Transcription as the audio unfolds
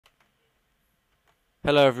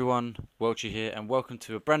Hello everyone, Welchy here, and welcome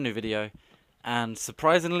to a brand new video. And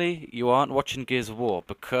surprisingly, you aren't watching Gears of War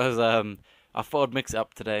because I thought I'd mix it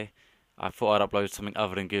up today. I thought I'd upload something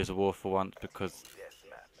other than Gears of War for once because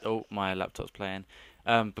my laptop's playing.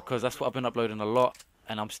 Because that's what I've been uploading a lot,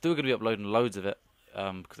 and I'm still going to be uploading loads of it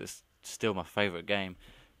because it's still my favourite game.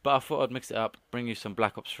 But I thought I'd mix it up, bring you some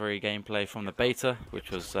Black Ops 3 gameplay from the beta, which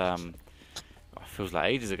was feels like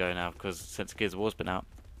ages ago now because since Gears of War's been out.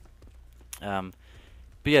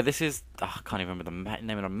 But yeah, this is I can't even remember the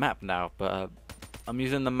name of the map now, but I'm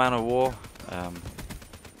using the Man of War,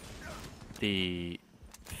 the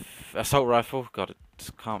assault rifle. God, I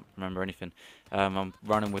just can't remember anything. I'm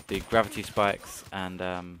running with the gravity spikes, and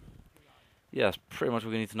yeah, that's pretty much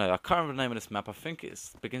what we need to know. I can't remember the name of this map. I think it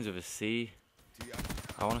begins with a C.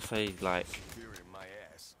 I want to say like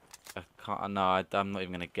I can't. No, I'm not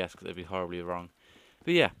even gonna guess because it'd be horribly wrong.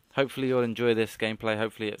 But yeah, hopefully you'll enjoy this gameplay.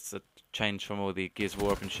 Hopefully it's a change from all the Gears of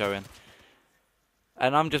War I've been showing.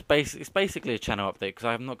 And I'm just it's basically a channel update because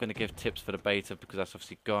I'm not going to give tips for the beta because that's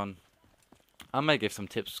obviously gone. I may give some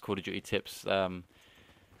tips, Call of Duty tips,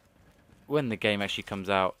 when the game actually comes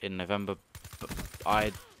out in November. But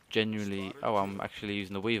I genuinely... Oh, I'm actually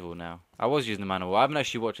using the Weevil now. I was using the Man of War. I haven't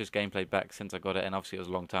actually watched this gameplay back since I got it, and obviously it was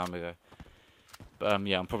a long time ago. But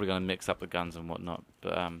yeah, I'm probably going to mix up the guns and whatnot.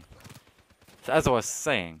 But so as I was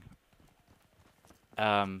saying,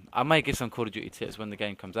 I may give some Call of Duty tips when the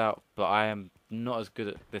game comes out, but I am not as good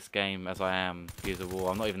at this game as I am Gears of War.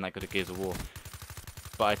 I'm not even that good at Gears of War,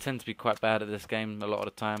 but I tend to be quite bad at this game a lot of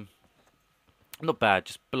the time. Not bad,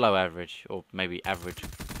 just below average, or maybe average,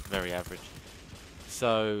 very average.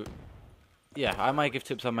 So, yeah, I may give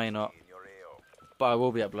tips, I may not, but I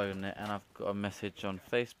will be uploading it, and I've got a message on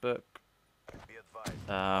Facebook.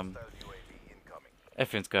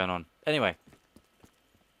 Everything's going on. Anyway.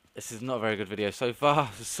 This is not a very good video so far,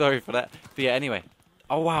 sorry for that. But yeah, anyway.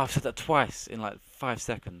 Oh wow, I've said that twice in like 5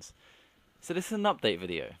 seconds. So this is an update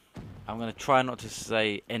video. I'm going to try not to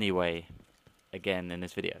say anyway again in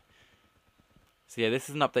this video. So yeah, this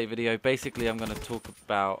is an update video. Basically, I'm going to talk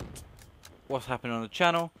about what's happening on the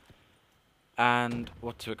channel and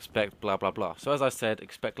what to expect, blah blah blah. So as I said,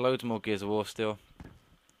 expect loads more Gears of War still,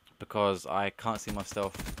 because I can't see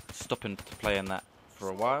myself stopping to playing that for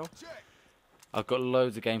a while. I've got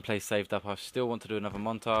loads of gameplay saved up. I still want to do another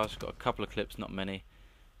montage. Got a couple of clips, not many.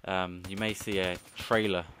 You may see a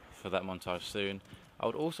trailer for that montage soon. I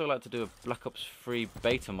would also like to do a Black Ops 3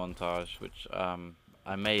 beta montage, which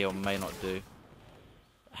I may or may not do.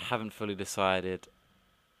 I haven't fully decided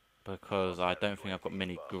because I don't think I've got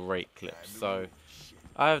many great clips. So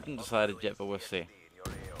I haven't decided yet, but we'll see.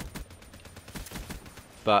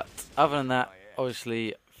 But other than that,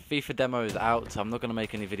 obviously FIFA demo is out. So I'm not going to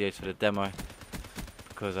make any videos for the demo,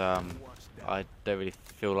 because I don't really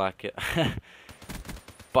feel like it.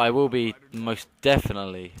 But I will be most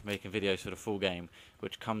definitely making videos for the full game,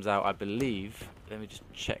 which comes out, I believe, let me just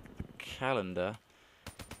check the calendar,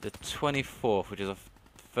 the 24th, which is a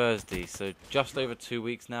Thursday, so just over 2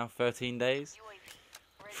 weeks now, 13 days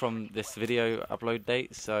from this video upload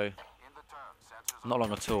date, so not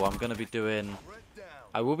long at all. I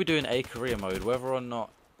will be doing a career mode. Whether or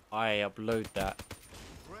not I upload that,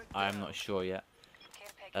 I am not sure yet.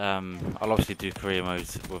 I'll obviously do career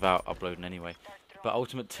modes without uploading anyway. But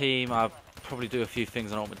Ultimate Team, I'll probably do a few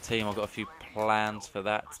things on Ultimate Team. I've got a few plans for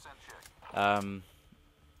that.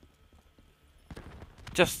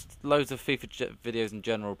 Just loads of FIFA videos in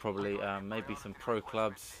general, probably. Maybe some pro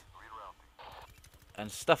clubs and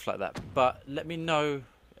stuff like that. But let me know,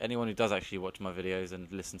 anyone who does actually watch my videos and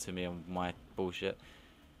listen to me and my bullshit,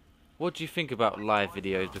 what do you think about live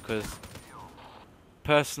videos? Because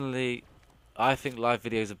personally, I think live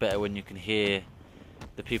videos are better when you can hear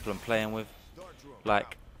the people I'm playing with.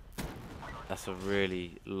 Like, that's a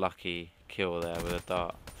really lucky kill there with a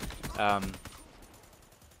dart.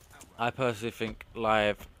 I personally think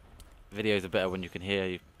live videos are better when you can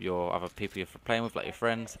hear your other people you're playing with, like your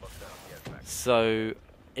friends. So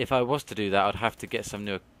if I was to do that, I'd have to get some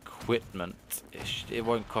new equipment. It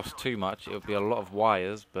won't cost too much. It'll be a lot of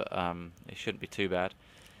wires, but it shouldn't be too bad.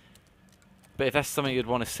 But if that's something you'd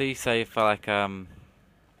want to see, say for like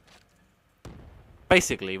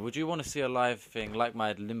basically, would you want to see a live thing like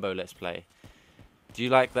my Limbo Let's Play? Do you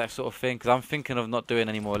like that sort of thing? Because I'm thinking of not doing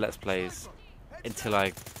any more Let's Plays until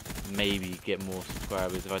I maybe get more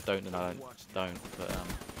subscribers. If I don't, then I don't. But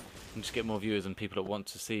just get more viewers and people that want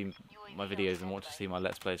to see my videos and want to see my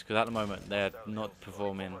Let's Plays. Because at the moment they're not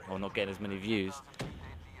performing or not getting as many views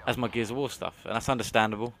as my Gears of War stuff, and that's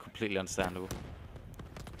understandable, completely understandable.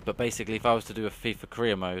 But basically, if I was to do a FIFA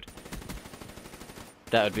career mode,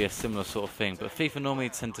 that would be a similar sort of thing. But FIFA normally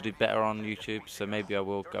tend to do better on YouTube, so maybe I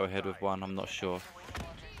will go ahead with one. I'm not sure.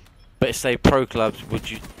 But say pro clubs,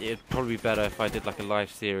 it'd probably be better if I did like a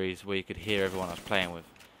live series where you could hear everyone I was playing with,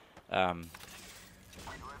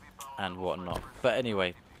 and whatnot. But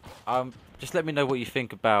anyway, just let me know what you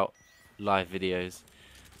think about live videos,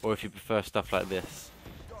 or if you prefer stuff like this.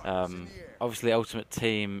 Obviously, Ultimate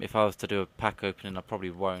Team, if I was to do a pack opening, I probably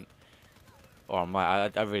won't, or I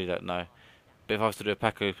might. I really don't know. But if I was to do a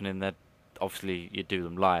pack opening, then obviously you do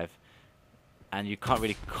them live, and you can't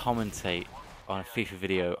really commentate on a FIFA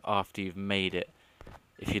video after you've made it,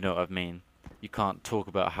 if you know what I mean. You can't talk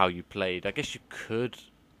about how you played. I guess you could,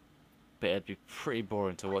 but it'd be pretty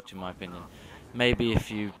boring to watch in my opinion. Maybe if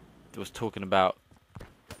you was talking about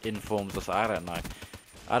informs or something, I don't know.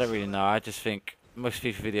 I don't really know. I just think most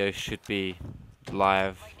FIFA videos should be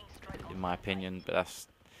live, in my opinion, but that's...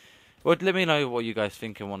 Well, let me know what you guys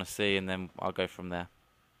think and want to see, and then I'll go from there.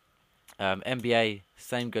 NBA,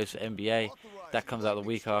 same goes for NBA. That comes out the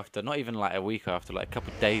week after, not even like a week after, like a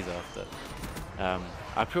couple of days after.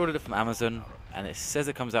 I pre-ordered it from Amazon, and it says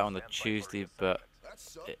it comes out on the Tuesday, but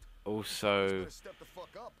it also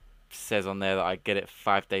says on there that I get it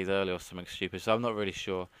 5 days early or something stupid, so I'm not really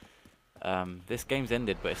sure. This game's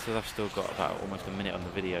ended, but it says I've still got about almost a minute on the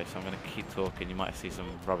video, so I'm going to keep talking. You might see some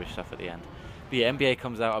rubbish stuff at the end. But yeah, NBA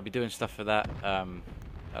comes out, I'll be doing stuff for that, a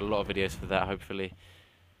lot of videos for that, hopefully.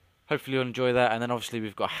 Hopefully you'll enjoy that. And then obviously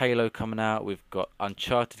we've got Halo coming out, we've got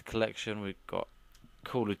Uncharted Collection, we've got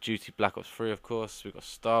Call of Duty Black Ops 3 of course, we've got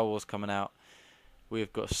Star Wars coming out.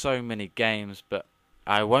 We've got so many games, but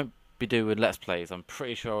I won't be doing Let's Plays. I'm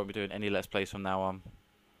pretty sure I won't be doing any Let's Plays from now on.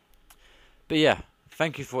 But yeah,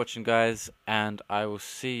 thank you for watching guys, and I will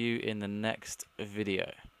see you in the next video.